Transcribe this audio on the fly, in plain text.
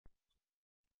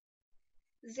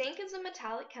Zinc is a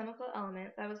metallic chemical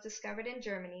element that was discovered in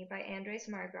Germany by Andreas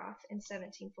Marggraf in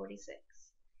 1746.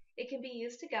 It can be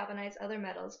used to galvanize other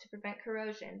metals to prevent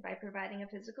corrosion by providing a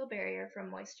physical barrier from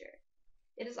moisture.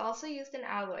 It is also used in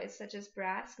alloys such as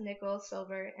brass, nickel,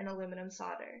 silver, and aluminum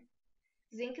solder.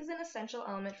 Zinc is an essential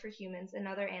element for humans and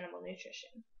other animal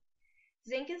nutrition.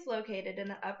 Zinc is located in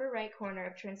the upper right corner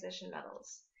of transition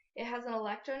metals. It has an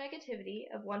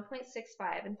electronegativity of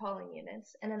 1.65 in Pauling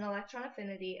units and an electron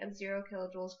affinity of 0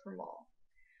 kilojoules per mole.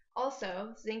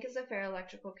 Also, zinc is a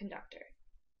ferroelectrical conductor.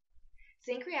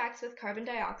 Zinc reacts with carbon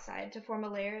dioxide to form a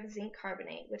layer of zinc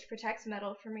carbonate, which protects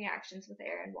metal from reactions with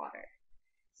air and water.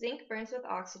 Zinc burns with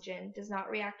oxygen, does not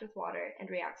react with water, and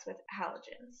reacts with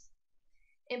halogens.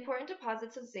 Important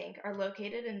deposits of zinc are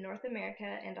located in North America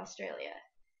and Australia.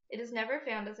 It is never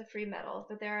found as a free metal,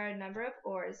 but there are a number of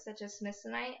ores such as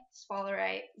smithsonite,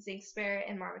 sphalerite, zinc spare,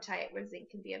 and marmotite where zinc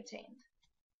can be obtained.